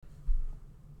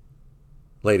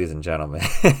Ladies and gentlemen,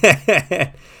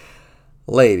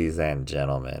 ladies and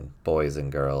gentlemen, boys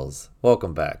and girls,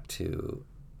 welcome back to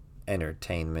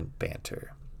Entertainment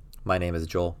Banter. My name is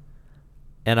Joel.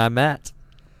 And I'm Matt.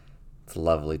 It's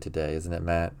lovely today, isn't it,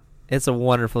 Matt? It's a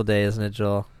wonderful day, isn't it,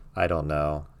 Joel? I don't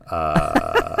know.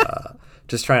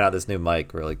 Just trying out this new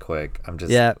mic really quick.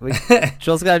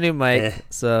 Joel's got a new mic,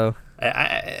 so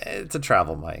it's a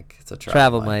travel mic. It's a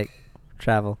travel mic.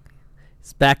 Travel.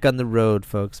 It's back on the road,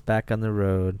 folks. Back on the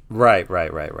road. Right.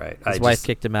 His wife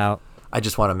kicked him out. I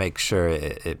just want to make sure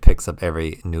it picks up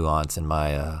every nuance in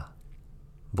my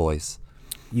voice.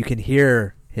 You can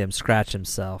hear him scratch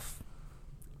himself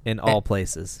in all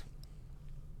places.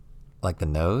 Like the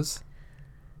nose?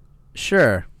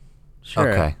 Sure.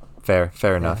 Okay. Fair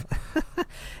enough.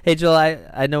 Hey, Joel,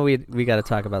 I know we got to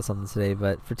talk about something today,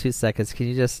 but for 2 seconds, can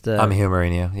you just... I'm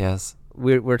humoring you, yes.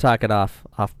 We're talking off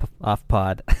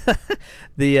pod.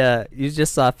 You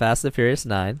just saw Fast and Furious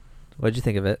 9. What'd you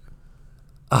think of it?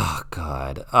 Oh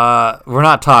God. We're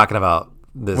not talking about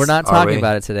this. We're not talking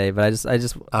about it today, but I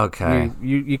just okay.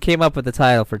 You came up with the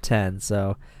title for 10,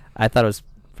 so I thought it was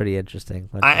pretty interesting.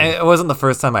 It wasn't the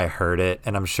first time I heard it,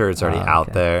 and I'm sure it's already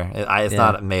out there. It's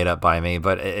not made up by me,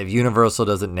 but if Universal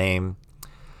doesn't name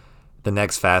the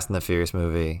next Fast and the Furious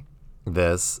movie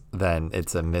then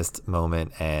it's a missed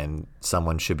moment, and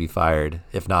someone should be fired,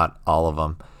 if not all of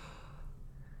them.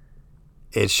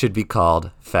 It should be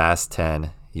called Fast 10,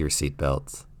 Your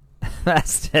Seatbelts.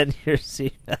 Fast 10, Your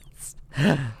Seatbelts.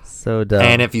 So dumb.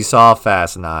 And if you saw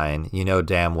Fast 9, you know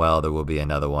damn well there will be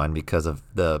another one because of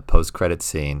the post-credit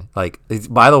scene.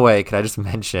 By the way, can I just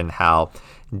mention how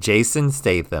Jason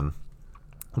Statham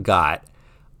got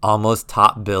almost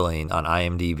top billing on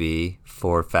IMDb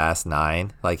for Fast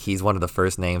 9. He's one of the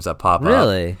first names that pop up.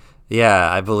 Really?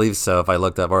 Yeah, I believe so. If I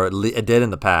looked up, or it did in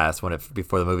the past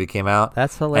before the movie came out.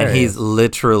 That's hilarious. And he's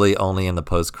literally only in the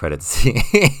post-credit scene.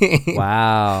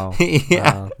 Wow.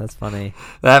 Yeah, wow, that's funny.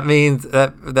 That means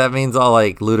all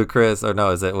Ludacris, or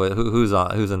no? Is it who's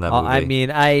in that movie? I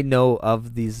mean, I know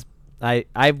of these.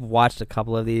 I've watched a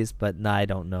couple of these, but I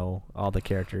don't know all the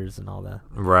characters and all the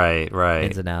right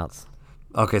ins and outs.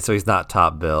 Okay, so he's not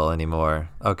top bill anymore.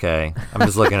 Okay, I'm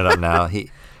just looking it up now.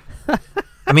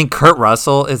 Kurt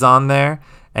Russell is on there,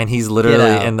 and he's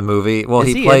literally in the movie. Well,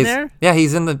 he plays. In there? Yeah,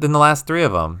 he's in the last three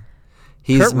of them.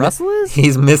 Kurt Russell is?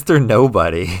 He's Mr.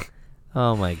 Nobody.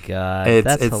 Oh my God,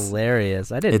 that's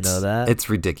hilarious! I didn't know that. It's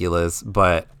ridiculous,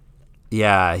 but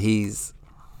yeah, he's.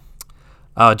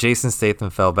 Oh, Jason Statham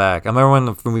fell back. I remember when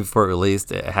the movie before it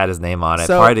released, it had his name on it.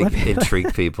 Probably to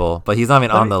intrigue people, but he's not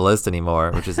even on the list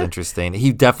anymore, which is interesting.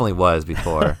 He definitely was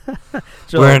before.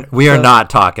 We are not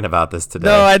talking about this today.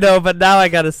 No, I know, but now I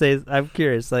gotta say, I'm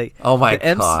curious. Oh my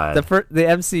God, the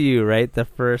MCU, right? The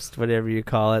first, whatever you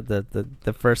call it,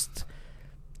 the first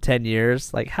 10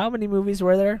 years. How many movies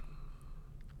were there?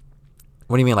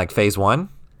 What do you mean, Phase 1?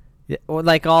 Yeah, or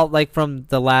from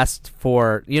the last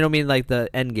 4, you know what I mean, the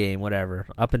Endgame, whatever,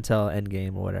 up until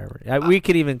Endgame or whatever. We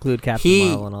could even include Captain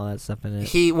Marvel and all that stuff in it.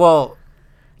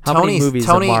 How many movies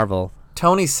of Marvel?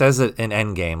 Tony says it in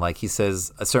Endgame, he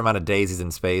says a certain amount of days he's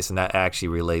in space, and that actually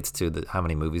relates to how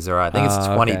many movies there are. I think it's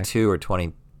 22 or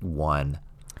 21.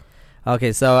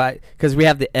 Okay, so because we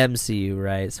have the MCU,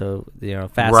 right? So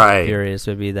Fast and Furious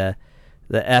would be the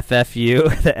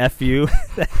FFU, the FU,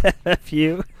 the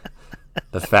FFU.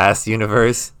 The Fast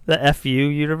Universe. The FU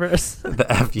Universe. The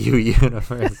FU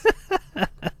Universe.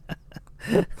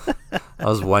 I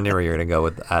was wondering where you were going to go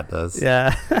with this.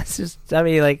 Yeah. It's just,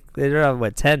 they're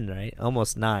on, 10, right?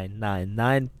 Almost 9.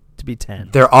 9 to be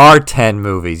 10. There are 10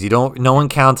 movies. No one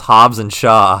counts Hobbs and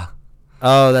Shaw.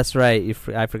 Oh, that's right.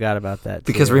 I forgot about that,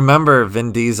 too. Because remember,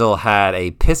 Vin Diesel had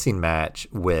a pissing match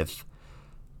with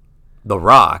The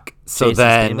Rock. So Jason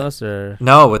then... Stamos, or?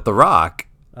 No, with The Rock.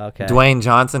 Okay. Dwayne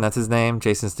Johnson, that's his name.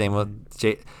 Jason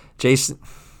Stamos. Jason,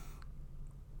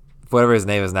 whatever his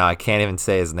name is now, I can't even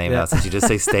say his name now since you just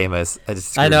say Stamos.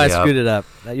 I know I screwed it up.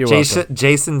 You're welcome.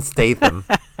 Jason Statham.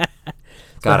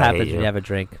 What happens when you have a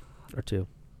drink or two?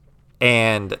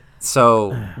 And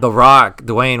so The Rock,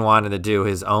 Dwayne wanted to do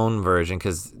his own version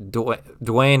because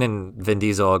Dwayne and Vin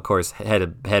Diesel, of course,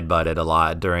 head-butted a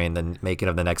lot during the making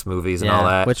of the next movies and all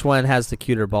that. Which one has the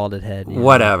cuter balded head?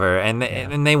 Whatever.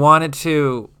 And they wanted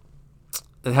to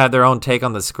have their own take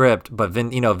on the script, but Vin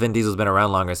Diesel's been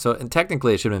around longer, so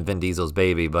technically it should have been Vin Diesel's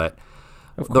baby, but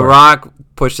The Rock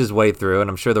pushed his way through, and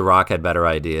I'm sure The Rock had better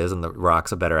ideas, and The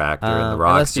Rock's a better actor, and The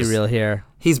Rock's let's be real here.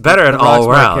 He's better at all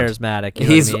around. Charismatic.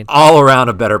 He's all around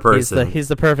a better person. He's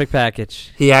the perfect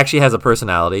package. He actually has a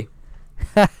personality,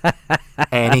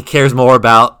 and he cares more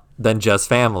about than just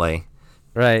family.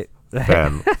 Right.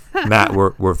 Matt,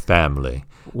 we're family.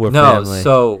 we're no, family.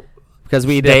 so because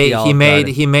we he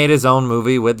made his own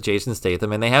movie with Jason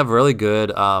Statham, and they have really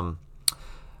good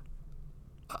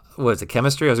what is it,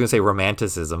 chemistry? I was gonna say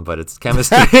romanticism, but it's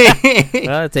chemistry.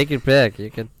 Take your pick. You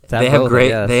can. They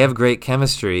have great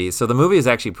chemistry. So the movie is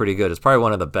actually pretty good. It's probably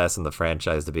one of the best in the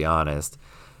franchise, to be honest.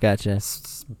 Gotcha.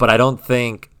 But I don't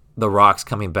think The Rock's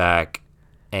coming back,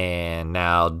 and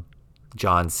now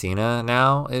John Cena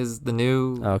now is the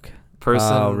new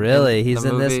person. Oh, really? He's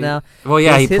in this now? Well,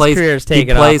 yeah, his career's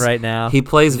taking off right now. He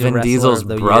plays Vin Diesel's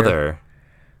brother.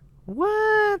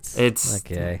 What? It's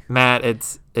okay, Matt.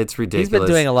 It's ridiculous. He's been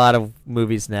doing a lot of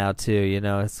movies now too.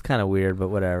 It's kind of weird, but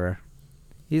whatever.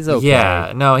 He's okay.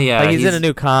 Yeah, no, yeah. Like he's in a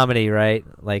new comedy, right?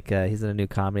 Like he's in a new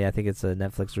comedy. I think it's a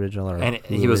Netflix original, and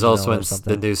he was also in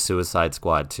the new Suicide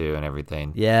Squad too, and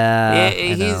everything. Yeah,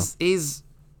 he's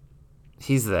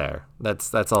there.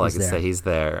 That's all I can say. He's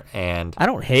there, and I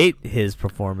don't hate his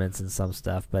performance in some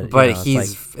stuff, but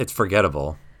it's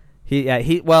forgettable.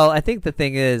 Well, I think the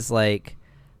thing is like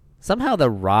somehow The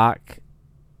Rock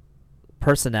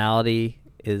personality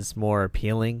is more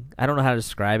appealing. I don't know how to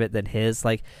describe it than his.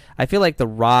 Like, I feel like The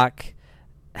Rock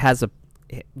has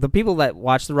the people that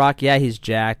watch The Rock, yeah, he's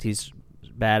jacked, he's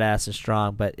badass and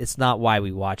strong, but it's not why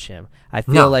we watch him. I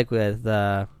feel like with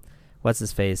what's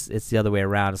his face, it's the other way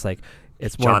around. It's like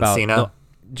it's more about Cena.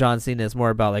 John Cena is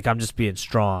more about like I'm just being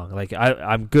strong. Like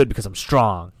I'm good because I'm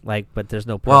strong. Like, but there's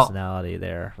no personality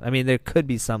there. I mean, there could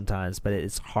be sometimes, but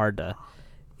it's hard to.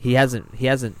 He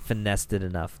hasn't finessed it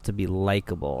enough to be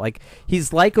likable. Like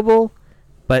he's likable,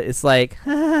 but it's like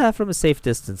from a safe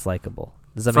distance likable.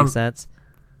 Does that make sense?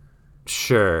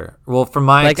 Sure. Well, from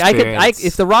my experience,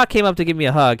 if The Rock came up to give me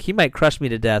a hug, he might crush me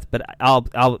to death. But I'll.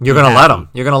 You're gonna let him.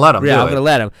 You're gonna let him. Yeah, I'm gonna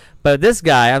let him. But this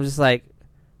guy, I'm just like,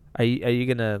 are you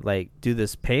gonna like do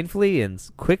this painfully and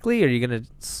quickly? Or are you gonna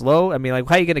slow? I mean, like,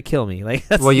 how are you gonna kill me? Like,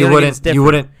 that's, you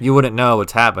wouldn't know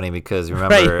what's happening because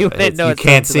remember, right, you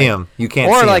can't see him. You can't.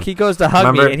 Or see like him. He goes to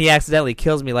hug me and he accidentally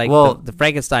kills me, like the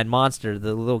Frankenstein monster,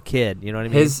 the little kid. You know what I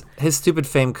mean? His stupid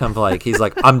fame comes like he's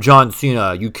like, I'm John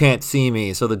Cena. You can't see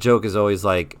me. So the joke is always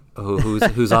like,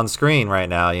 who's on screen right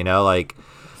now? You know, like.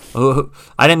 I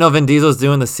didn't know Vin Diesel's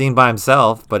doing the scene by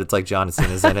himself, but it's like John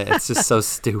Cena's in it. It's just so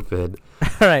stupid.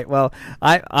 All right, well,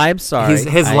 I'm sorry.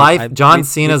 John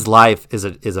Cena's life is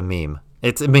a meme.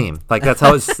 It's a meme. Like that's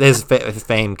how his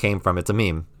fame came from. It's a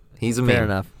meme. He's a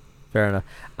meme. Fair enough.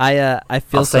 I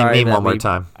feel I'll sorry say meme that one more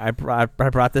time. I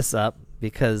brought this up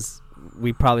because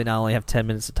we probably not only have 10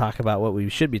 minutes to talk about what we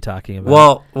should be talking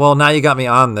about. Well, now you got me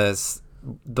on this.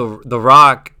 The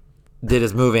Rock did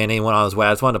his movie and he went on his way.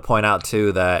 I just wanted to point out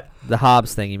too that the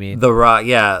Hobbs thing, you mean? The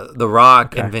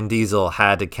Rock and Vin Diesel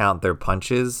had to count their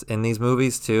punches in these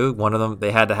movies too. One of them,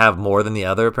 they had to have more than the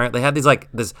other. Apparently, they had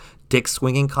this dick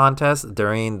swinging contest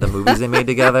during the movies they made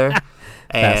together,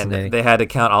 and they had to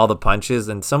count all the punches.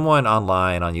 And someone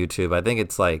online on YouTube, I think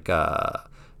it's like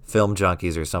Film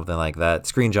Junkies or something like that,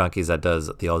 Screen Junkies, that does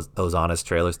those honest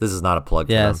trailers. This is not a plug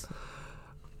for them.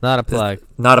 Not a plug.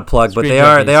 Not a plug, but they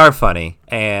are funny,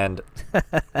 and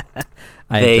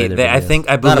I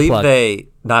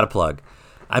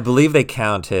believe they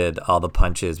counted all the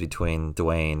punches between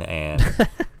Dwayne and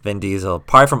Vin Diesel,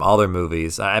 probably from all their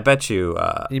movies. I bet you.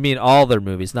 You mean all their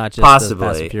movies, not just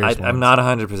possibly? The Fast and I'm not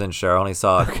 100% sure. I only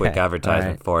saw a quick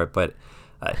advertisement for it, but.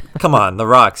 Come on, The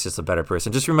Rock's just a better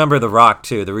person. Just remember The Rock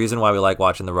too. The reason why we like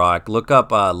watching The Rock. Look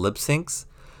up lip syncs.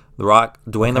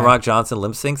 Dwayne The Rock Johnson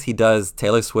lip syncs. He does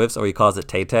Taylor Swift's, or he calls it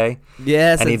Tay Tay.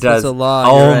 Yes, and he does. So long.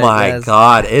 Oh my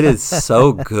God, it is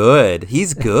so good.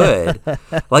 He's good.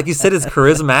 Like you said, it's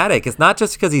charismatic. It's not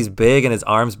just because he's big and his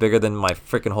arms bigger than my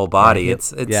freaking whole body.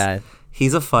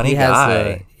 He's a funny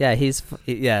guy. He's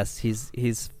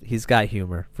got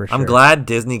humor for sure. I'm glad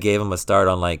Disney gave him a start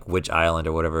on like Witch Island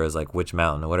or whatever it was, like Witch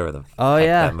Mountain or whatever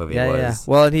that movie was. Yeah.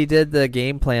 Well, and he did the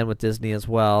game plan with Disney as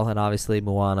well, and obviously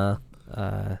Moana.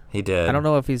 He did. I don't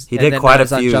know if he did quite a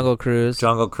few. Jungle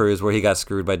Cruise, where he got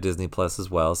screwed by Disney Plus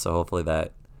as well. So hopefully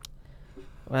that.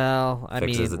 Well, I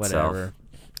mean, itself. Whatever.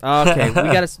 Okay,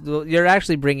 we got to. You're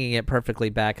actually bringing it perfectly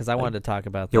back because I wanted to talk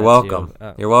about that. You're welcome.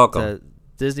 You're welcome.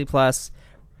 Disney Plus,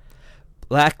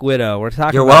 Black Widow. We're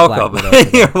talking. You're about welcome. Black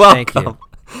Widow. You're welcome.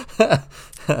 Thank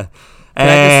you.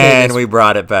 And we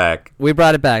brought it back.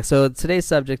 So today's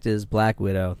subject is Black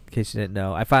Widow. In case you didn't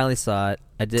know, I finally saw it.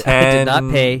 I did not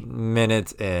pay. 10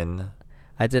 minutes in.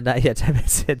 I did not. Yeah, 10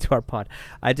 minutes into our pod.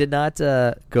 I did not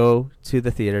go to the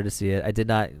theater to see it. I did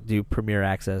not do Premiere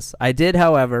Access. I did,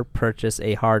 however, purchase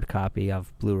a hard copy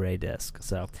of Blu-ray disc.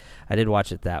 So I did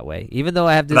watch it that way. Even though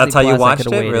I have Disney That's how Plus, you watched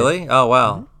it, waited. Really? Oh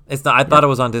wow. Mm-hmm. It's not. I thought it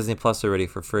was on Disney Plus already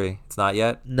for free. It's not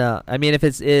yet. No, I mean if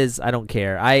it is, I don't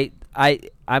care. I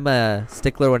I'm a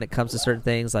stickler when it comes to certain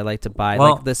things. I like to buy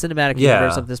like the cinematic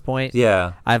universe at this point.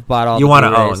 Yeah, I've bought all. You want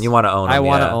to own. You want to own. I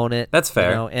want to own it. That's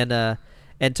fair. You know?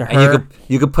 And to her,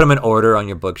 you could put them in order on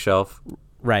your bookshelf.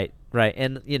 Right.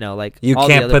 And like you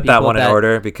can't put that one in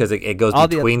order because it goes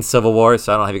between Civil War.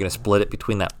 So I don't know how you're gonna split it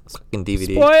between that fucking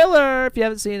DVD. Spoiler! If you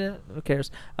haven't seen it, who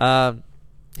cares?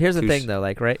 Here's the thing, though.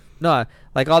 Like, right? No,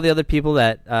 like all the other people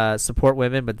that support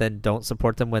women, but then don't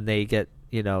support them when they get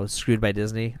screwed by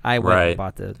Disney. I went and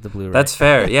bought the Blu-ray. That's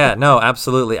fair. Yeah. No,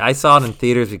 absolutely. I saw it in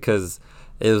theaters because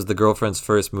it was the girlfriend's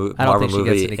first Marvel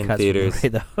movie in theaters.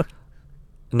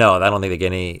 No, I don't think they get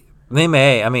any. They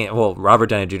may. I mean, well, Robert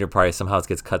Downey Jr. probably somehow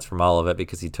gets cuts from all of it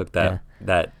because he took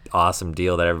that awesome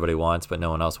deal that everybody wants, but no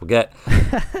one else will get.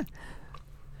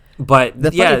 But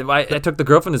I took the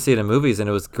girlfriend to see it in movies, and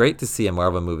it was great to see a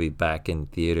Marvel movie back in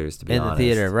theaters. To be honest, in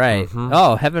the theater, right? Mm-hmm.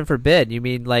 Oh, heaven forbid! You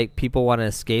mean like people want to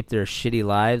escape their shitty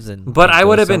lives But I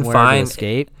would have been fine.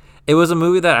 Escape? It was a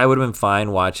movie that I would have been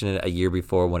fine watching it a year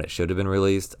before when it should have been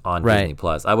released on Disney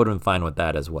Plus. I would have been fine with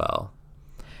that as well.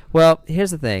 Well,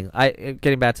 here's the thing.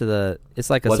 Getting back to it's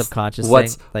like a subconscious thing.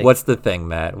 Like, what's the thing,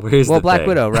 Matt? Where's the Black thing?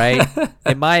 Widow, right?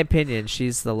 In my opinion,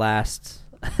 she's the last.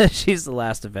 She's the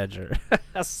last Avenger.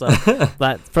 So,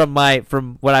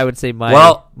 from what I would say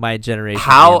my generation.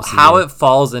 How it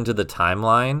falls into the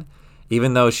timeline,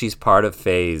 even though she's part of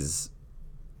Phase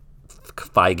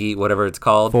Feige, whatever it's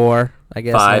called. 4, I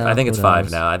guess. 5. Now. I think it's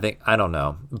 5 now. I don't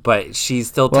know, but she's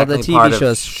still technically the TV part of.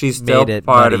 Shows she's still made it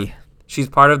part muddy. of. She's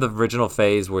part of the original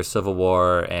phase where Civil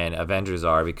War and Avengers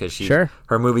are because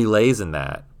her movie lays in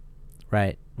that.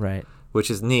 Right. Which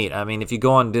is neat. I mean, if you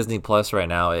go on Disney Plus right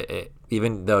now, it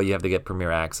even though you have to get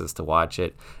Premier Access to watch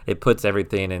it, it puts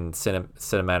everything in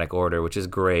cinematic order, which is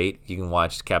great. You can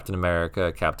watch Captain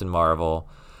America, Captain Marvel,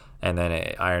 and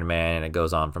then Iron Man, and it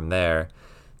goes on from there.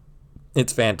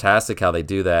 It's fantastic how they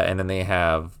do that. And then they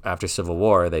have, after Civil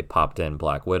War, they popped in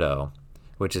Black Widow,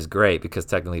 which is great because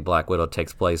technically Black Widow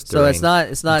takes place during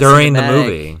during the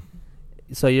movie.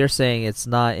 So you're saying it's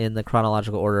not in the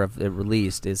chronological order of it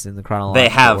released; it's in the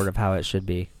chronological order of how it should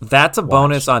be. That's a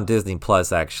bonus on Disney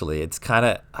Plus. Actually, it's kind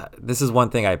of this is one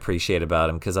thing I appreciate about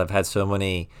them because I've had so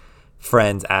many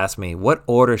friends ask me, "What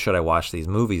order should I watch these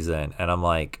movies in?" And I'm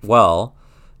like, "Well,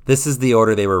 this is the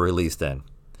order they were released in."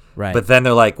 Right. But then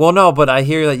they're like, "Well, no, but I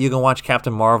hear that you can watch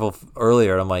Captain Marvel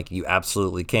earlier." And I'm like, "You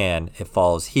absolutely can. It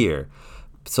follows here."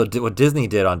 So what Disney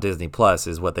did on Disney Plus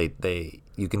is what they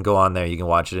you can go on there, you can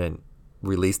watch it in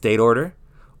release date order,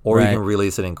 or you can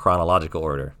release it in chronological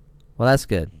order. Well, that's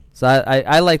good. So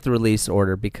I like the release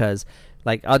order because,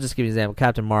 like, I'll just give you an example.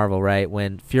 Captain Marvel, right?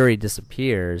 When Fury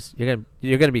disappears,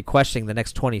 you're gonna be questioning the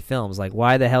next 20 films. Like,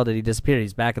 why the hell did he disappear?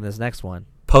 He's back in this next one.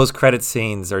 Post-credit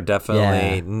scenes are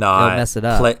definitely not. They'll mess it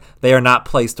up. They are not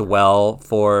placed well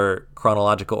for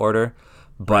chronological order,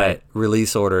 but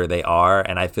release order they are,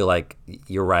 and I feel like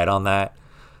you're right on that.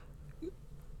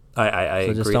 I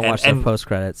so just agree. don't watch the post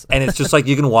credits. And it's just like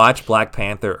you can watch Black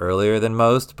Panther earlier than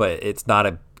most, but it's not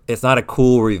a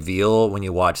cool reveal when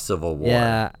you watch Civil War.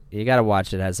 Yeah, you got to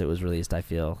watch it as it was released. I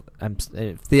feel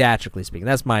theatrically speaking,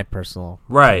 that's my personal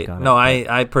right. Take on no, it,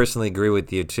 I personally agree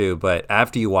with you too. But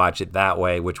after you watch it that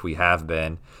way, which we have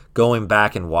been going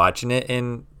back and watching it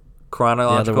in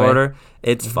chronological order,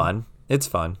 it's fun. It's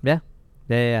fun. Yeah.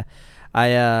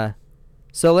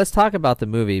 So let's talk about the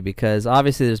movie because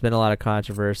obviously there's been a lot of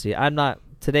controversy. I don't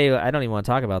even want to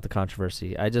talk about the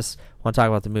controversy. I just want to talk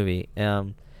about the movie.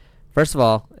 First of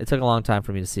all, it took a long time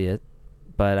for me to see it,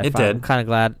 but I'm kind of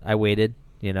glad I waited,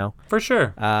 For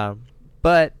sure.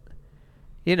 But,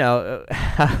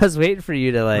 I was waiting for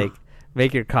you to, like,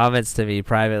 make your comments to me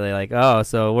privately, like, oh,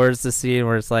 so where's the scene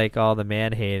where it's, like, all the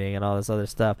man-hating and all this other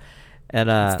stuff? And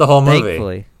it's the whole movie.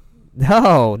 Thankfully.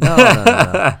 No.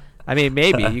 I mean,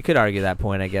 maybe you could argue that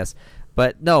point, I guess,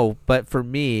 but for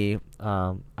me,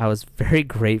 I was very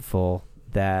grateful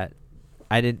that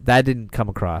that didn't come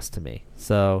across to me.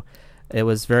 So it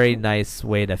was very nice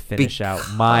way to finish out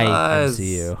my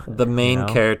MCU. The main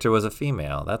character was a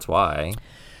female. That's why.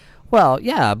 Well,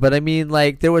 yeah, but I mean,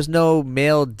 like, there was no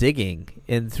male digging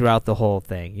in throughout the whole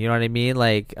thing. You know what I mean?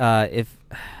 Like, there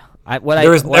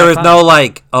was no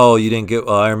like, oh, you didn't get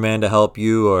Iron Man to help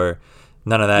you or.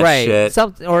 None of that shit.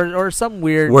 Or some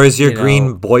weird. Where's your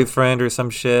green boyfriend or some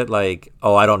shit? Like,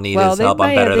 oh, I don't need his help.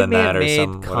 I'm better than that, or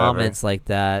some comments like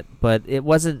that. But it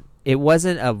wasn't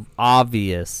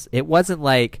obvious. It wasn't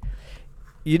like,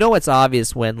 it's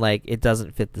obvious when like it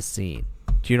doesn't fit the scene.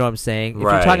 Do you know what I'm saying? If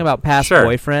you're talking about past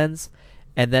boyfriends,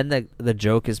 and then the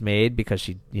joke is made because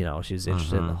she was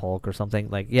interested in the Hulk or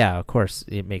something. Like, yeah, of course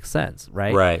it makes sense,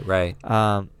 right? Right.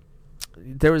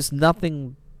 There was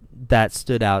nothing that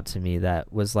stood out to me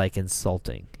that was like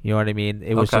insulting. You know what I mean?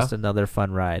 It was just another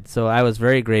fun ride. So I was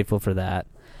very grateful for that.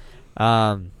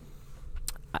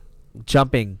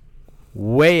 Jumping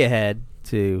way ahead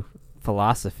to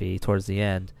philosophy towards the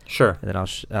end. Sure. And then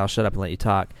I'll shut up and let you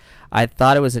talk. I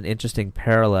thought it was an interesting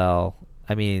parallel.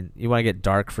 I mean, you want to get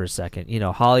dark for a second. You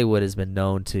know, Hollywood has been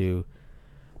known to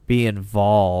be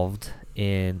involved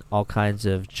in all kinds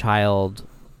of child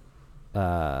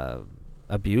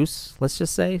abuse, let's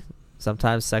just say,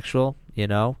 sometimes sexual, you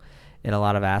know, in a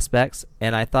lot of aspects.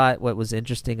 And I thought what was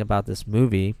interesting about this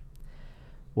movie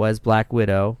was Black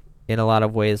Widow, in a lot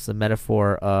of ways, the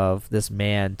metaphor of this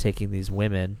man taking these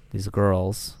women, these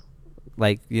girls,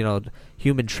 like, you know,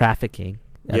 human trafficking,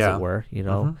 as it were, you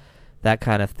know, that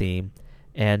kind of theme,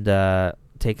 and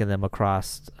taking them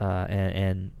across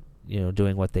and, you know,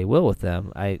 doing what they will with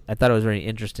them. I thought it was very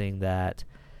interesting that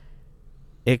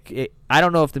I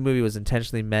don't know if the movie was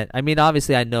intentionally meant. I mean,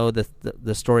 obviously, I know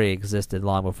the story existed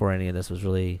long before any of this was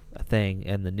really a thing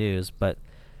in the news, but,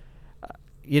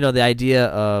 you know, the idea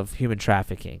of human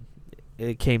trafficking,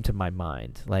 it came to my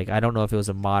mind. Like, I don't know if it was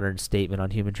a modern statement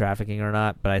on human trafficking or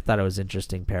not, but I thought it was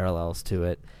interesting parallels to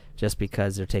it, just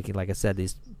because they're taking, like I said,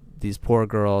 these poor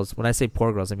girls. When I say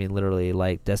poor girls, I mean literally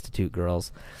like destitute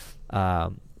girls,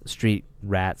 street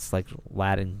rats, like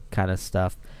Latin kind of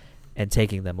stuff, and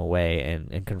taking them away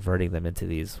and converting them into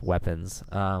these weapons.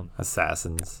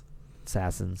 Assassins.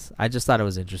 I just thought it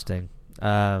was interesting.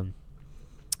 I'm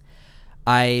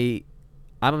a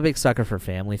big sucker for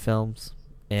family films.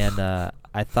 And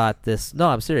I thought this. No,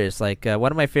 I'm serious. Like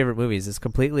one of my favorite movies is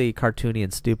completely cartoony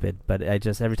and stupid, but I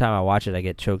just every time I watch it, I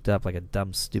get choked up like a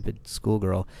dumb, stupid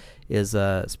schoolgirl. Is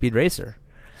Speed Racer,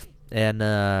 and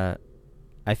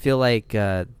I feel like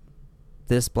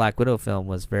this Black Widow film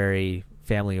was very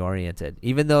family oriented.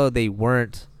 Even though they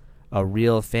weren't a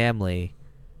real family,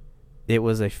 it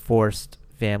was a forced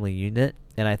family unit,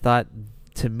 and I thought,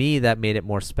 to me, that made it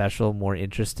more special, more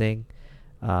interesting,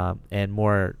 and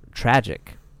more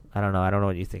tragic. I don't know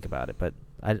what you think about it, but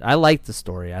I liked the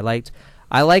story. I like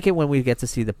it when we get to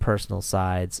see the personal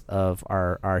sides of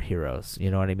our heroes.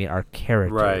 You know what I mean? Our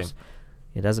characters. Right.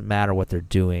 It doesn't matter what they're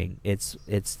doing. It's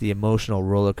the emotional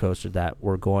roller coaster that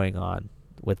we're going on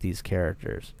with these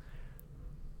characters.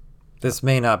 This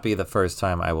may not be the first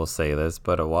time I will say this,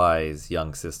 but a wise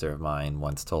young sister of mine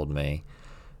once told me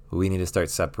we need to start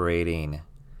separating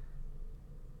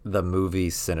the movie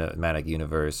cinematic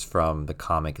universe from the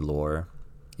comic lore.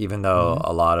 Even though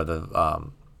a lot of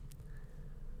the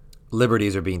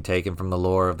liberties are being taken from the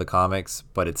lore of the comics,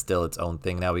 but it's still its own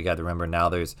thing now. We got to remember now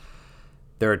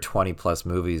there are 20 plus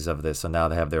movies of this, so now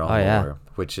they have their own lore,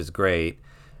 which is great.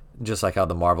 Just like how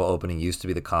the Marvel opening used to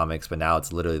be the comics, but now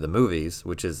it's literally the movies,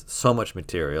 which is so much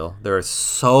material. There is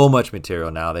so much material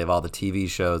now. They have all the TV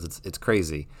shows. It's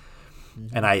crazy.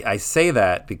 And I say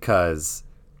that because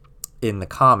in the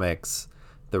comics,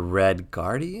 the Red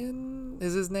Guardian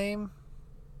is his name?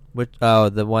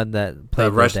 The one that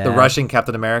played the Russian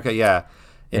Captain America, yeah.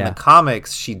 In the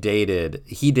comics, he dated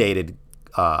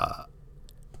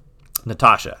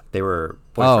Natasha. They were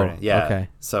boyfriend. Okay.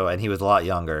 So, and he was a lot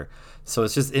younger. So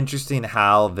it's just interesting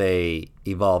how they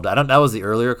evolved. That was the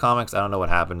earlier comics. I don't know what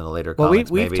happened in the later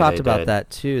comics. We've talked about that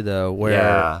too, though,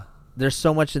 where there's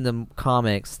so much in the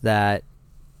comics that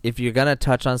if you're gonna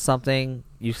touch on something,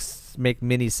 you make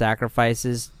many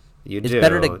sacrifices. It's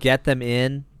better to get them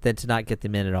in than to not get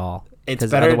them in at all.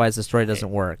 Because otherwise the story doesn't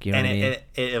work. You know what I mean?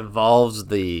 It involves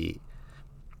the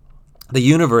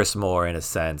universe more, in a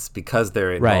sense, because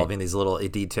they're involving these little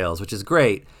details, which is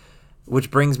great.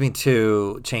 Which brings me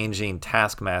to changing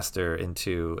Taskmaster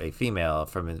into a female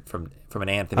from an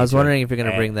Anthony. I was wondering if you're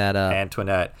going to bring that up.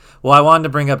 Antoinette. Well, I wanted to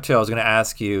bring up too. I was going to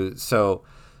ask you. So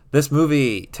this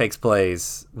movie takes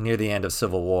place near the end of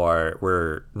Civil War,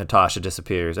 where Natasha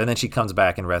disappears, and then she comes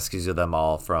back and rescues them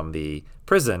all from the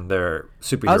prison. Their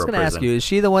superhero prison. I was going to ask you: is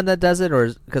she the one that does it,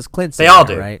 or because Clint's They all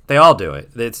do, right? They all do it.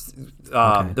 It's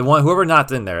the one whoever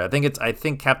not in there. I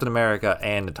think Captain America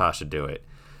and Natasha do it.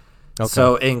 Okay.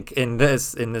 So in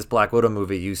this Black Widow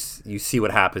movie, you see what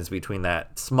happens between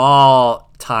that small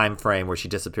time frame where she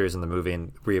disappears in the movie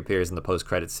and reappears in the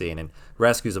post-credit scene and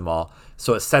rescues them all.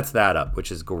 So it sets that up,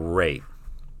 which is great.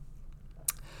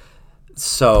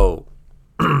 So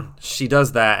she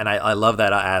does that, and I love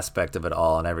that aspect of it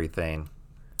all and everything.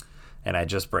 And I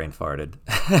just brain farted.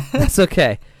 That's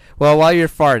okay. Well, while you're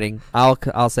farting,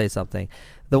 I'll say something.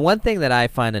 The one thing that I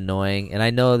find annoying, and I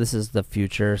know this is the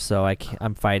future, so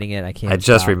I'm fighting it. I can't. I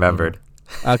just remembered.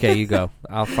 Okay, you go.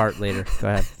 I'll fart later. Go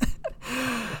ahead.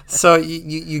 So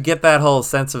you get that whole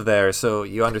sense of there, so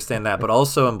you understand that. But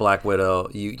also in Black Widow,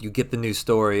 you get the new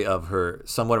story of her,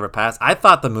 somewhat of her past. I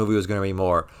thought the movie was going to be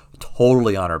more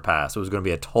totally on her past. It was going to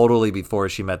be a totally before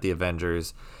she met the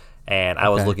Avengers. And I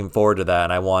was looking forward to that,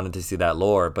 and I wanted to see that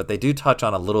lore. But they do touch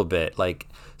on a little bit. Like,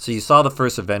 so you saw the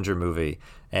first Avenger movie,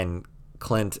 and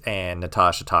Clint and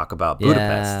Natasha talk about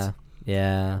Budapest.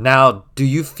 Yeah. Now, do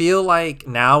you feel like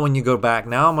now when you go back,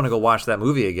 now I'm going to go watch that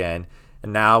movie again,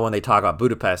 and now when they talk about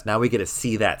Budapest, now we get to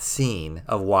see that scene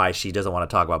of why she doesn't want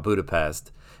to talk about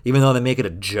Budapest. Even though they make it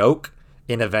a joke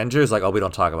in Avengers, like, oh, we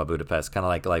don't talk about Budapest. Kind of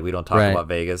like we don't talk about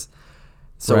Vegas.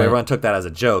 So everyone took that as a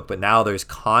joke, but now there's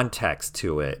context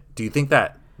to it. Do you think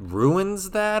that ruins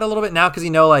that a little bit now? Because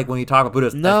like when you talk about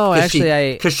Budapest, no,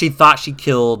 actually, because she thought she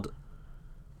killed,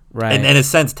 in a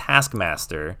sense,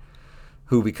 Taskmaster,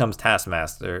 who becomes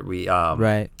Taskmaster.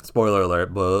 Spoiler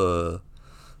alert. Blah.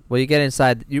 Well, you get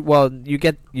inside. You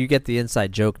get the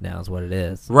inside joke now is what it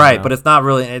is. Right, but it's not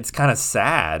really. It's kind of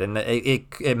sad, and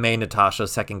it made Natasha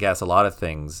second guess a lot of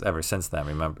things ever since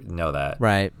then. Know that.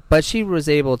 Right, but she was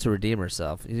able to redeem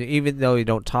herself, even though you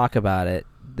don't talk about it.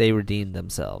 They redeemed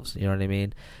themselves. You know what I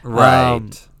mean?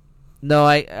 Right. No,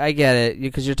 I get it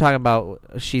because you're talking about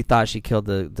she thought she killed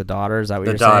the daughter. Is that what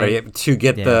you're saying? To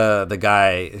get the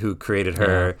guy who created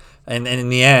her, and in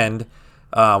the end.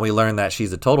 We learned that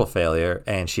she's a total failure,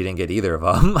 and she didn't get either of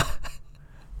them.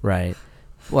 Right.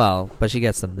 Well, but she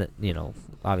gets them,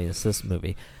 obvious this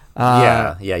movie.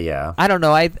 Yeah. I don't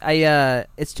know.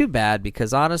 It's too bad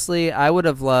because honestly, I would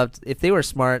have loved if they were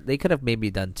smart. They could have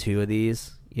maybe done 2 of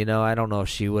these. I don't know if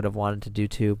she would have wanted to do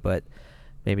 2, but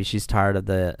maybe she's tired of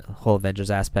the whole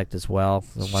Avengers aspect as well.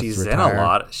 She's in a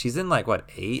lot. She's in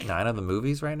 8, 9 of the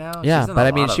movies right now. Yeah, but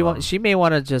I mean, she may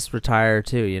want to just retire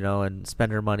too, and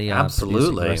spend her money on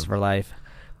producing the rest of her life.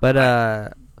 But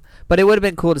it would have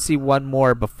been cool to see one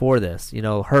more before this.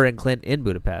 Her and Clint in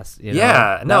Budapest.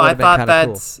 Yeah, no, I thought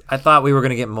cool. I thought we were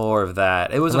gonna get more of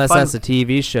that. It was unless that's a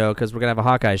TV show because we're gonna have a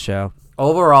Hawkeye show.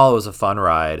 Overall, it was a fun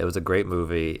ride. It was a great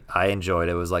movie. I enjoyed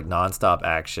it. It was like nonstop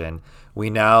action. We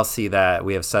now see that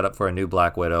we have set up for a new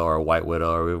Black Widow or a White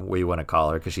Widow or what you want to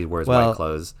call her because she wears white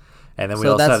clothes. And then we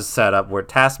also have set up where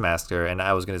Taskmaster, and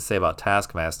I was going to say about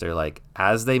Taskmaster,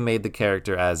 as they made the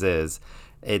character as is,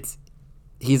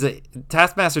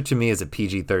 Taskmaster to me is a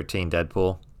PG-13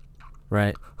 Deadpool.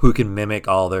 Right. Who can mimic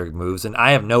all their moves. And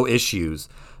I have no issues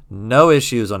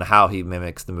on how he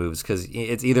mimics the moves because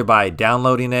it's either by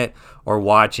downloading it or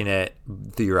watching it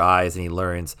through your eyes and he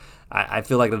learns. I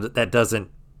feel like that doesn't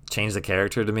change the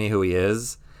character to me, who he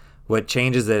is. What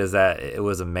changes it is that it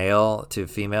was a male to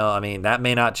female. I mean, that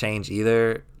may not change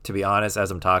either, to be honest,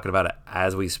 as I'm talking about it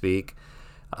as we speak.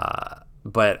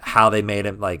 But how they made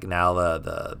him now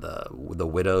the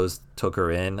widows took her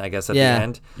in, I guess, at the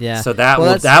end. Yeah. So that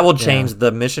will change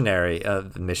the missionary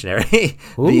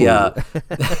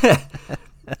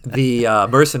the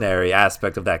mercenary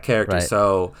aspect of that character. Right.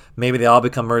 So maybe they all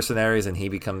become mercenaries and she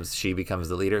becomes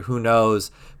the leader. Who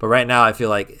knows? But right now I feel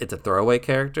like it's a throwaway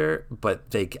character,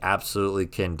 but they absolutely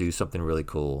can do something really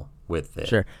cool with it.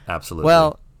 Sure. Absolutely.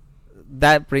 Well,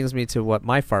 that brings me to what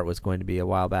my fart was going to be a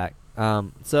while back.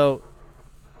 So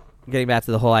getting back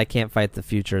to the whole I can't fight the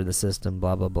future of the system,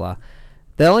 blah, blah, blah.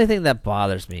 The only thing that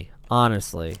bothers me,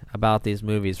 honestly, about these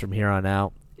movies from here on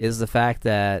out is the fact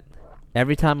that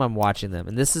every time I'm watching them,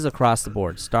 and this is across the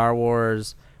board, Star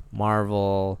Wars,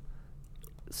 Marvel,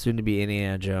 soon to be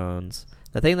Indiana Jones,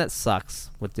 the thing that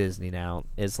sucks with Disney now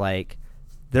is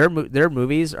their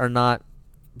movies are not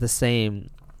the same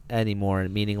anymore,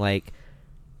 meaning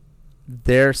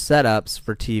their setups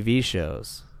for TV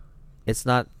shows. It's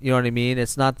not, you know what I mean?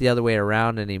 It's not the other way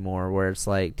around anymore where it's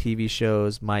TV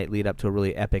shows might lead up to a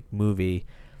really epic movie.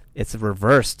 It's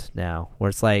reversed now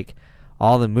where it's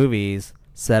all the movies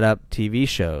set up TV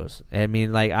shows. I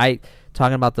mean,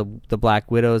 talking about the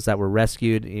Black Widows that were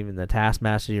rescued, even the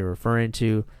Taskmaster you're referring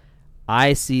to,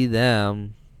 I see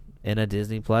them in a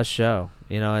Disney Plus show.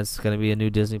 It's going to be a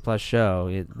new Disney Plus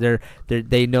show.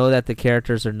 They know that the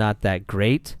characters are not that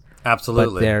great.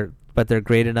 Absolutely. But they're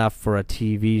great enough for a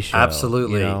TV show.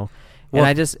 Absolutely. And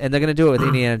they're going to do it with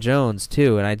Indiana Jones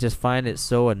too. And I just find it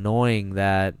so annoying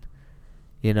that,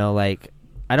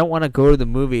 I don't want to go to the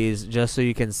movies just so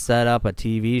you can set up a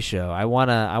TV show. I want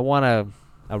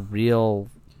a real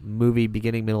movie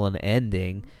beginning, middle, and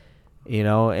ending.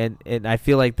 And I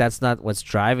feel like that's not what's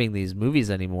driving these movies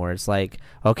anymore. It's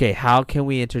okay, how can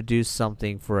we introduce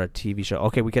something for a TV show?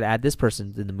 Okay, we could add this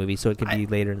person in the movie so it could be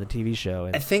later in the TV show.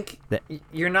 And I think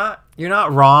you're not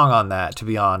wrong on that, to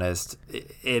be honest.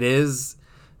 It is.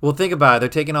 Well, think about it. They're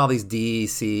taking all these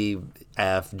DC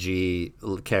F, G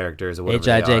characters or whatever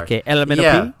H-I-J-K,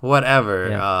 yeah, whatever.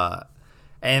 Yeah.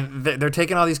 And they're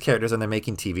taking all these characters and they're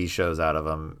making TV shows out of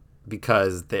them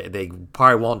because they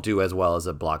probably won't do as well as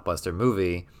a blockbuster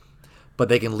movie, but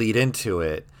they can lead into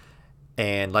it.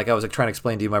 And like I was trying to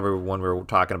explain to you, remember when we were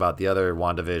talking about the other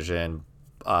WandaVision,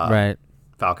 right?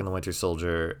 Falcon the Winter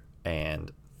Soldier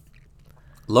and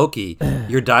Loki,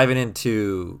 you're diving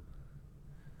into,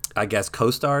 I guess,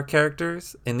 co-star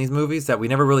characters in these movies that we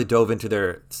never really dove into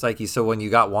their psyche. So when you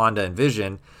got Wanda and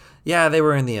Vision, yeah, they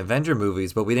were in the Avenger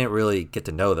movies, but we didn't really get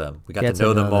to know them. We got to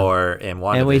know them more in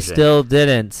WandaVision. And we still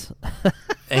didn't.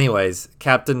 Anyways,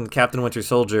 Captain Winter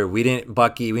Soldier, we knew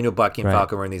Bucky and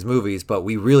Falcon were in these movies, but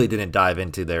we really didn't dive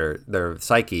into their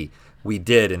psyche. We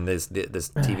did in this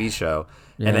TV show.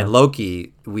 Yeah. And then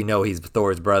Loki, we know he's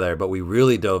Thor's brother, but we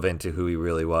really dove into who he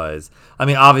really was. I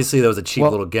mean, obviously there was a cheap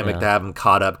little gimmick to have him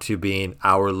caught up to being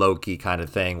our Loki kind of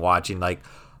thing, watching like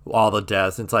all the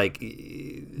deaths. It's like,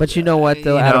 but you know what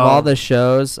though? Out of all the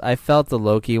shows, I felt the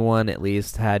Loki one at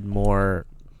least had more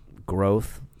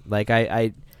growth. Like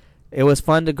it was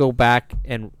fun to go back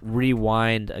and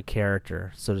rewind a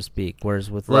character, so to speak.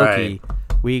 Whereas with Loki,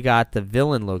 we got the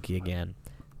villain Loki again,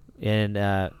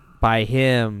 and by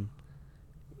him,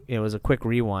 it was a quick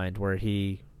rewind where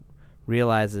he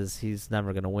realizes he's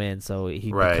never going to win, so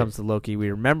he becomes the Loki we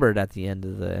remembered at the end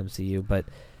of the MCU. But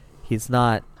he's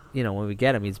not. You know, when we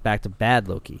get him, he's back to bad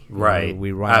Loki. Right.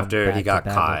 After he got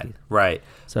caught. Loki. Right.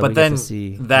 So but then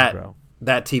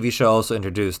that TV show also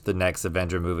introduced the next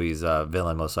Avenger movie's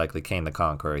villain, most likely Kang the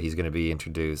Conqueror. He's going to be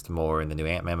introduced more in the new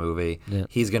Ant-Man movie. Yeah.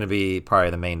 He's going to be probably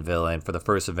the main villain for the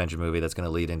first Avenger movie that's going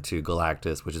to lead into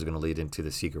Galactus, which is going to lead into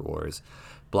the Secret Wars.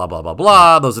 Blah, blah, blah,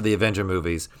 blah. Those are the Avenger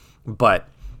movies. But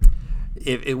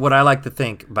what I like to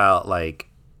think about, like,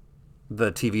 the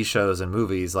TV shows and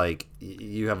movies, like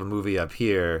you have a movie up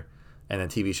here and then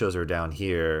TV shows are down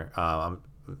here.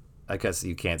 I guess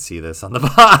you can't see this on the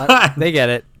pod. They get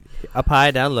it. Up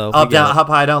high, down low. Up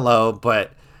high, down low.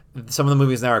 But some of the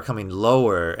movies now are coming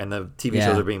lower and the TV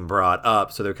shows are being brought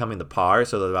up. So they're coming to par.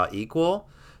 So they're about equal.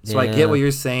 So I get what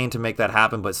you're saying to make that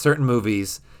happen. But certain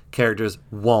movies, characters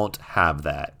won't have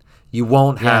that. You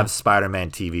won't have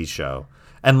Spider-Man TV show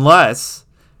unless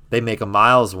they make a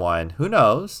Miles one. Who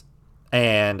knows?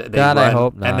 And I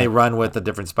hope not. And they run with a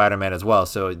different Spider-Man as well.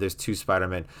 So there's two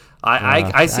Spider-Man.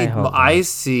 I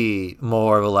see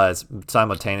more or less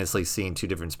simultaneously seeing two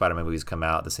different Spider-Man movies come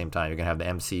out at the same time. You're gonna have the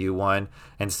MCU one,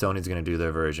 and Sony's gonna do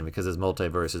their version because this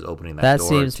multiverse is opening that door.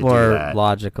 That seems more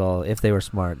logical. If they were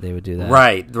smart, they would do that.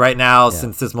 Right now,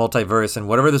 since this multiverse and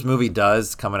whatever this movie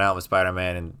does coming out with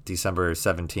Spider-Man in December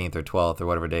 17th or 12th or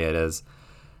whatever day it is,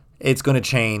 it's going to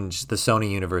change the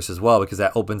Sony universe as well because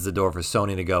that opens the door for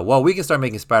Sony to go, well, we can start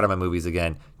making Spider-Man movies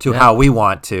again to how we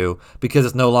want to because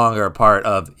it's no longer a part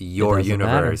of your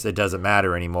universe. It doesn't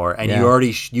matter anymore. And you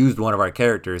already used one of our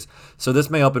characters. So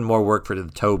this may open more work for the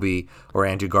Tobey or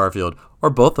Andrew Garfield or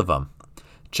both of them.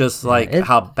 Just like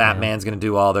how Batman's going to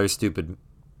do all their stupid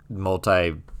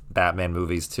multi-Batman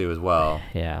movies too as well.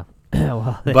 Yeah.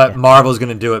 But Marvel's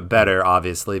going to do it better,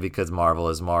 obviously, because Marvel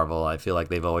is Marvel. I feel like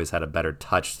they've always had a better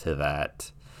touch to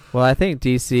that. Well, I think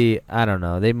DC, I don't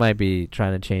know, they might be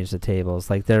trying to change the tables.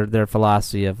 Like their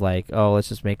philosophy of like, oh, let's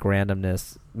just make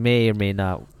randomness may or may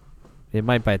not. It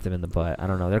might bite them in the butt. I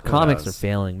don't know. Their comics are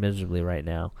failing miserably right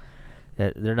now.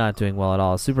 They're not doing well at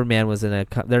all. Superman was in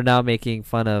they're now making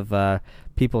fun of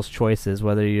people's choices,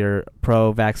 whether you're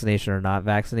pro-vaccination or not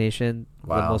vaccination.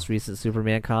 Wow. The most recent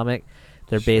Superman comic.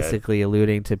 They're basically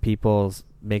alluding to people's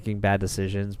making bad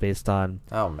decisions based on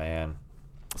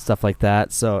stuff like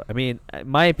that. So, I mean, in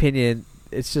my opinion,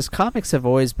 it's just comics have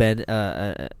always been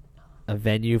a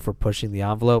venue for pushing the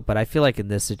envelope. But I feel like in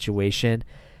this situation,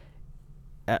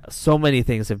 so many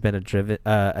things have been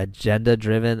agenda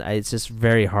driven. It's just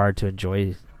very hard to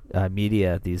enjoy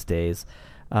media these days,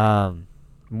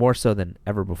 more so than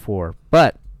ever before.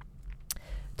 But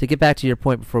to get back to your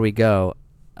point before we go,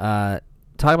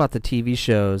 talk about the TV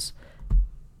shows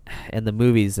and the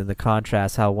movies and the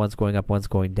contrast, how one's going up, one's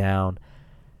going down.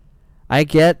 I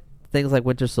get things like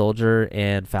Winter Soldier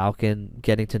and Falcon,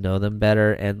 getting to know them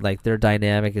better, and like their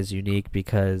dynamic is unique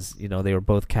because, you know, they were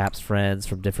both Cap's friends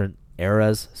from different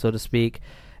eras, so to speak,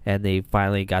 and they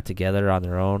finally got together on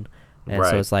their own. And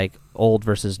so it's like old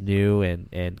versus new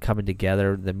and coming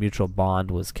together. The mutual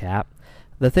bond was Cap.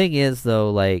 The thing is,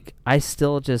 though, like, I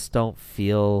still just don't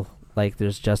feel like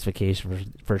there's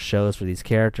justification for shows for these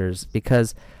characters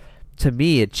because to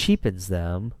me it cheapens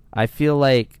them. I feel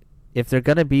like if they're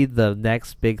gonna be the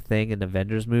next big thing in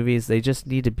Avengers movies, they just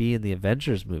need to be in the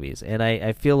Avengers movies. And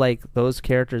I feel like those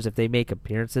characters, if they make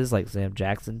appearances like Sam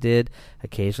Jackson did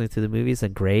occasionally through the movies,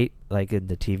 then great. Like in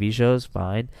the TV shows,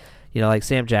 fine. Like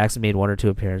Sam Jackson made 1 or 2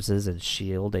 appearances in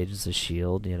S.H.I.E.L.D., Agents of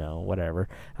S.H.I.E.L.D., whatever.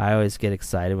 I always get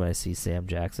excited when I see Sam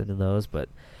Jackson in those. But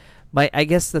I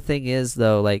guess the thing is,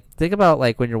 though, like, think about,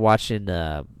 like, when you're watching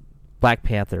Black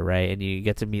Panther, right? And you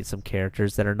get to meet some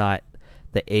characters that are not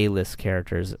the A-list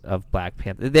characters of Black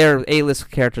Panther. They're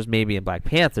A-list characters maybe in Black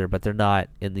Panther, but they're not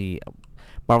in the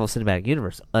Marvel Cinematic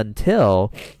Universe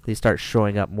until they start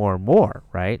showing up more and more,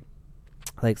 right?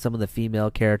 Like some of the female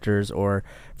characters or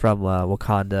from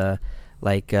Wakanda,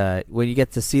 like when you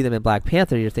get to see them in Black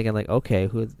Panther, you're thinking like, okay,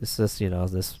 who is this?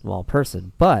 This small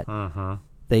person, but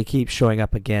they keep showing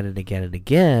up again and again and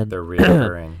again. They're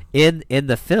reoccurring in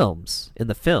the films.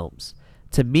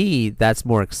 To me, that's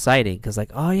more exciting because,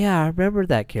 like, oh yeah, I remember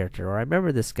that character, or I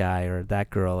remember this guy or that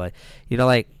girl, like,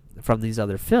 like from these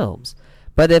other films.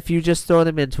 But if you just throw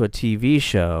them into a TV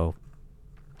show,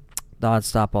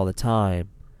 nonstop all the time,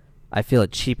 I feel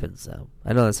it cheapens them.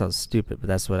 I know that sounds stupid, but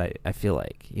that's what I feel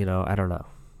like. I don't know.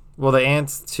 Well, the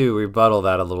ants to rebuttal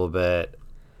that a little bit,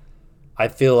 I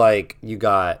feel like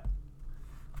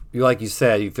like you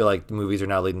said, you feel like the movies are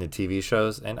now leading to TV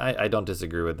shows, and I don't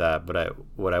disagree with that. But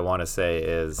what I want to say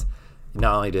is,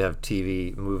 not only do you have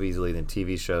movies leading to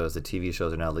TV shows, the TV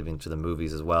shows are now leading to the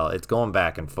movies as well. It's going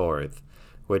back and forth,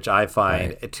 which I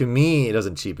find, to me, it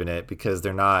doesn't cheapen it because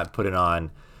they're not putting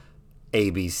on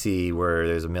ABC where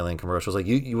there's a million commercials. Like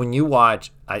when you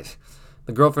watch,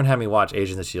 the girlfriend had me watch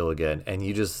Agents of S.H.I.E.L.D. again, and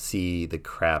you just see the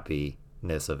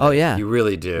crappiness of it. Oh yeah, you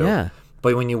really do. Yeah.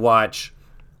 But when you watch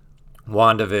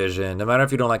WandaVision, no matter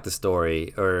if you don't like the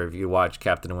story or if you watch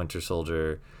Captain and Winter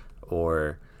Soldier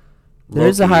or Loki,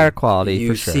 there's a higher quality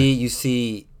for sure. You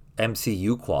see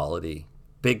MCU quality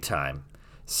big time.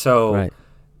 So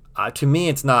to me,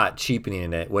 it's not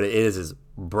cheapening it. What it is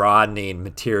broadening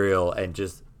material and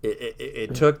just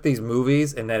it took these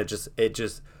movies and then it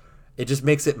just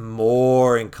makes it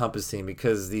more encompassing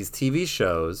because these TV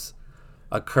shows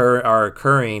are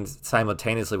occurring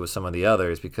simultaneously with some of the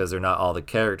others because they're not all the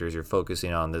characters. You're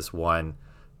focusing on this one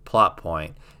plot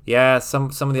point. Yeah, some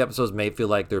of the episodes may feel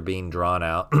like they're being drawn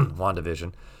out,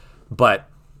 WandaVision, but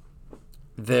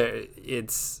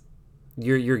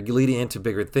you're leading into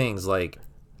bigger things. Like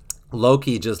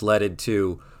Loki just led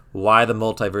into why the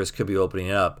multiverse could be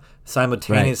opening up.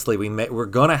 Simultaneously, we're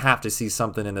gonna have to see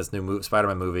something in this new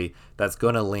Spider-Man movie that's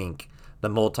gonna link the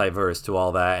multiverse to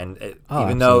all that. And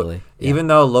even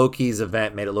though Loki's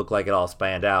event made it look like it all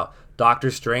spanned out,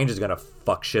 Doctor Strange is gonna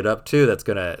fuck shit up too. That's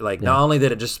gonna not only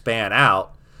did it just span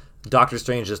out, Doctor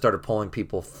Strange just started pulling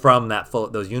people from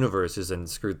those universes and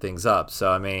screwed things up.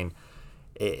 So I mean,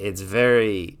 it's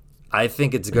very. I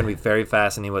think it's going to be very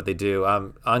fascinating what they do.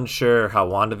 I'm unsure how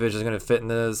WandaVision is going to fit in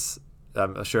this.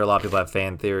 I'm sure a lot of people have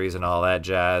fan theories and all that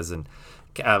jazz. And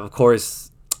of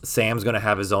course, Sam's going to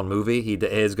have his own movie. He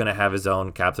is going to have his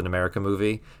own Captain America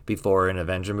movie before an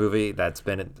Avenger movie. That's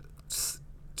been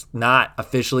not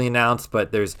officially announced,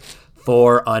 but there's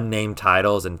 4 unnamed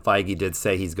titles, and Feige did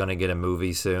say he's going to get a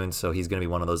movie soon, so he's going to be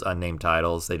one of those unnamed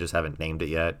titles. They just haven't named it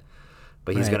yet.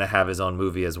 But he's going to have his own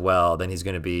movie as well. Then he's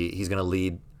going to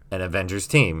lead an Avengers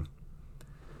team.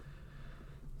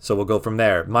 So we'll go from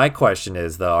there. My question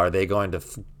is, though, are they going to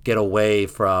get away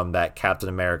from that Captain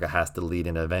America has to lead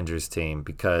an Avengers team?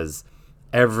 Because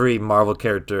every Marvel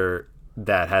character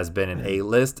that has been an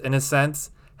A-list, in a sense,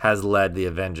 has led the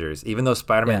Avengers. Even though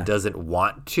Spider-Man doesn't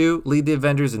want to lead the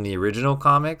Avengers in the original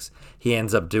comics, he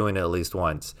ends up doing it at least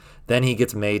once. Then he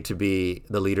gets made to be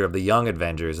the leader of the Young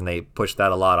Avengers, and they push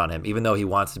that a lot on him. Even though he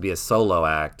wants to be a solo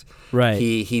act,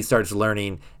 he starts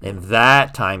learning in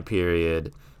that time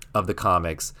period of the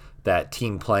comics that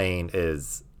team playing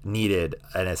is needed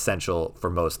and essential for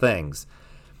most things.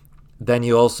 Then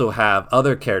you also have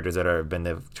other characters that have been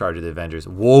in charge of the Avengers.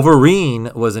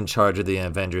 Wolverine was in charge of the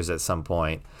Avengers at some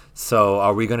point. So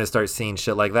are we going to start seeing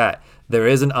shit like that? There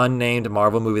is an unnamed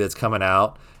Marvel movie that's coming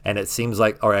out, and it seems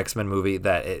like our X-Men movie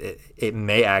that it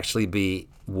may actually be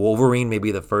Wolverine may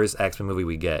be the first X-Men movie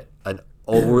we get.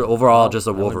 Overall, just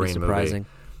a Wolverine movie.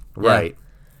 Right.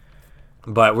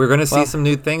 But we're going to see some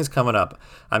new things coming up.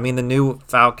 I mean, the new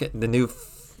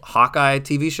Hawkeye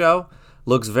TV show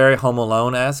looks very Home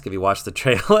Alone-esque if you watch the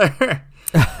trailer.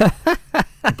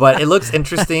 But it looks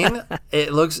interesting.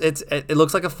 It looks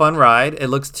like a fun ride. It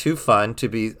looks too fun to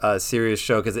be a serious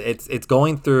show because it's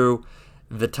going through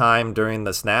the time during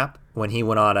the snap when he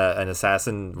went on an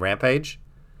assassin rampage.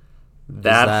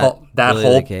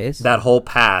 that whole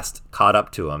past caught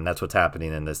up to him. That's what's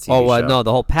happening in this TV show. No,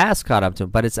 the whole past caught up to him,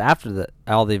 but it's after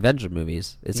all the Avenger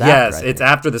movies. It's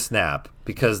after the snap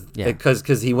because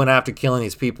he went after killing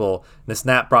these people. And the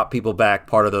snap brought people back,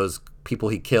 part of those people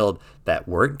he killed that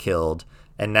weren't killed,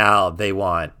 and now they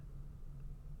want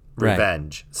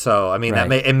revenge. Right. So I mean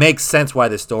it makes sense why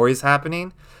the story's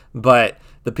happening, but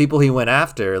the people he went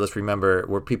after, let's remember,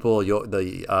 were people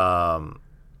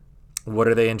what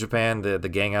are they in Japan? The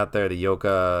gang out there, the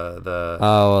Yoka,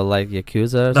 like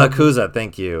Yakuza. Yakuza,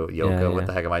 thank you, Yoka. Yeah. What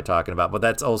the heck am I talking about? But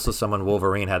that's also someone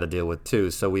Wolverine had to deal with too.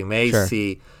 So we may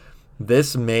see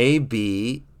this may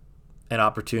be an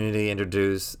opportunity to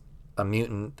introduce a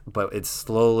mutant, but it's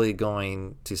slowly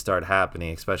going to start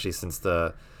happening, especially since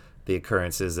the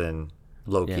occurrences in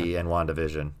Loki and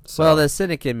WandaVision. So. Well, the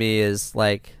cynic in me is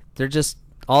like they're just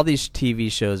all these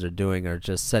TV shows are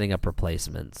just setting up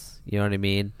replacements. You know what I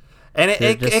mean? And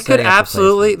it could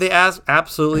absolutely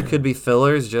absolutely could be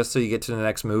fillers just so you get to the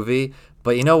next movie.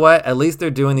 But you know what? At least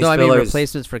they're doing these fillers. I mean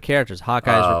replacements for characters.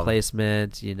 Hawkeye's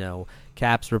replacement,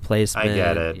 Cap's replacement.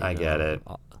 I get it.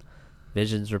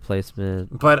 Vision's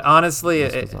replacement. But honestly,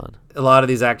 a lot of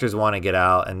these actors want to get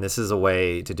out, and this is a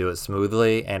way to do it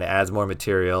smoothly, and it adds more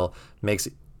material, makes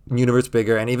the universe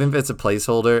bigger, and even if it's a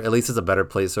placeholder, at least it's a better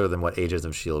placeholder than what Agents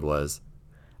of S.H.I.E.L.D. was.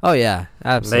 Oh, yeah,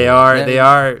 absolutely. They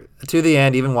are, to the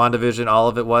end, even WandaVision, all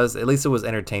of it was, at least it was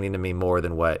entertaining to me more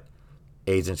than what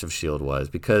Agents of S.H.I.E.L.D. was,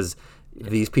 because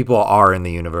these people are in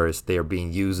the universe. They are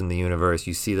being used in the universe.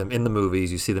 You see them in the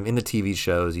movies. You see them in the TV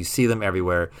shows. You see them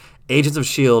everywhere. Agents of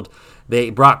S.H.I.E.L.D., they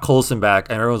brought Coulson back,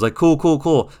 and everyone's like,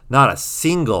 cool. Not a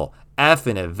single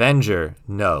effing Avenger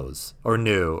knows or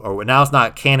knew. Or now it's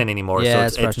not canon anymore, so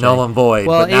it's null and void.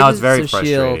 Well, but now it's very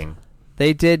frustrating.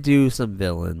 They did do some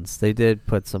villains. They did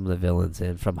put some of the villains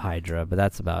in from Hydra, but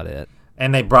that's about it.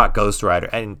 And they brought Ghost Rider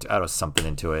and something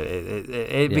into it.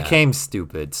 It became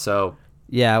stupid, so...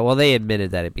 Yeah, well, they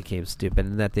admitted that it became stupid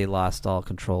and that they lost all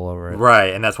control over it.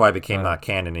 Right, and that's why it became not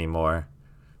canon anymore.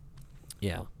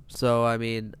 Yeah. So, I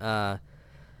mean, I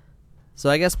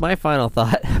guess my final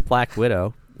thought, Black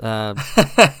Widow, because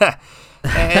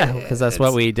that's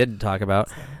what we didn't talk about.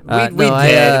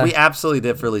 We absolutely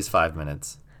did for at least 5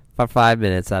 minutes. For 5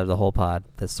 minutes out of the whole pod.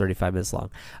 That's 35 minutes long.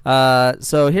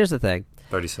 So here's the thing.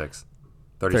 36.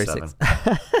 37.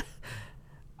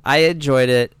 I enjoyed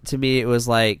it. To me, it was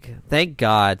like, thank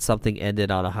God something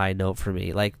ended on a high note for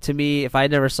me. Like, to me, if I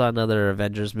never saw another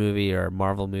Avengers movie or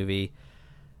Marvel movie,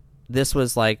 this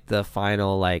was like the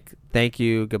final, like, thank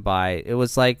you, goodbye. It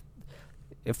was like,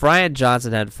 if Rian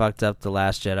Johnson had fucked up The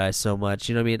Last Jedi so much,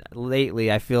 you know what I mean?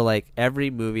 Lately, I feel like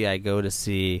every movie I go to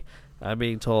see, I'm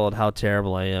being told how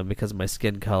terrible I am because of my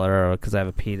skin color or because I have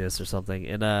a penis or something.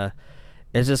 And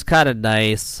it's just kind of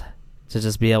nice to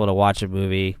just be able to watch a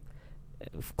movie,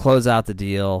 close out the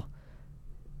deal.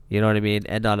 You know what I mean?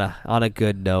 End on a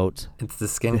good note. It's the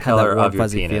skin color of your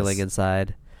fuzzy penis. Feeling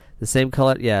inside. The same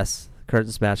color, yes.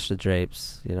 Curtains match the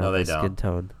drapes. No, they don't. Skin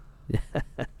tone.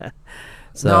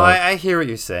 So, no, I hear what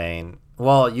you're saying.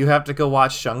 Well, you have to go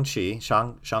watch Shang-Chi.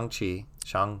 Shang-Chi.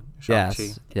 Yes.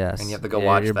 And you have to go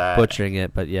watch you're that. Butchering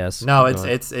it, but yes. No,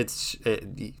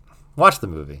 watch the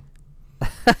movie.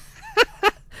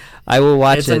 I will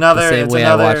watch the same way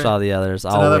I watched all the others.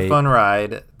 It's another fun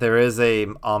ride. There is a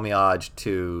homage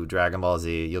to Dragon Ball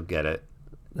Z. You'll get it.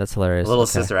 That's hilarious. Little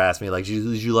sister asked me, like,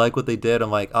 did you like what they did?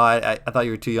 I'm like, oh, I thought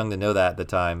you were too young to know that at the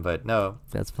time, but no.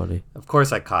 That's funny. Of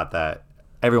course I caught that.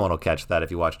 Everyone will catch that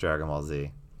if you watch Dragon Ball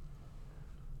Z.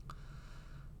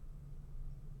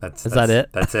 That's that it?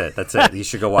 That's it. You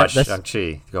should go watch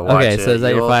Shang-Chi. Go watch it. Okay, so is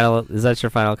that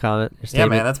your final comment? Yeah,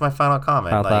 man, that's my final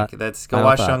comment. Let's go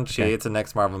watch Shang-Chi. Okay. It's the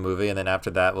next Marvel movie, and then after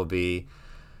that will be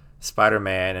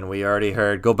Spider-Man, and we already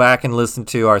heard. Go back and listen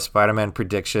to our Spider-Man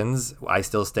predictions. I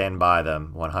still stand by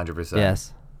them 100%.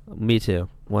 Yes, me too,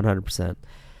 100%.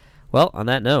 Well, on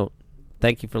that note,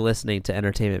 thank you for listening to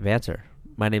Entertainment Banter.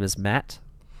 My name is Matt.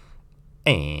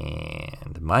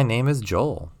 And my name is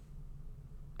Joel.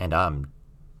 And I'm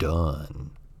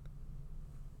done.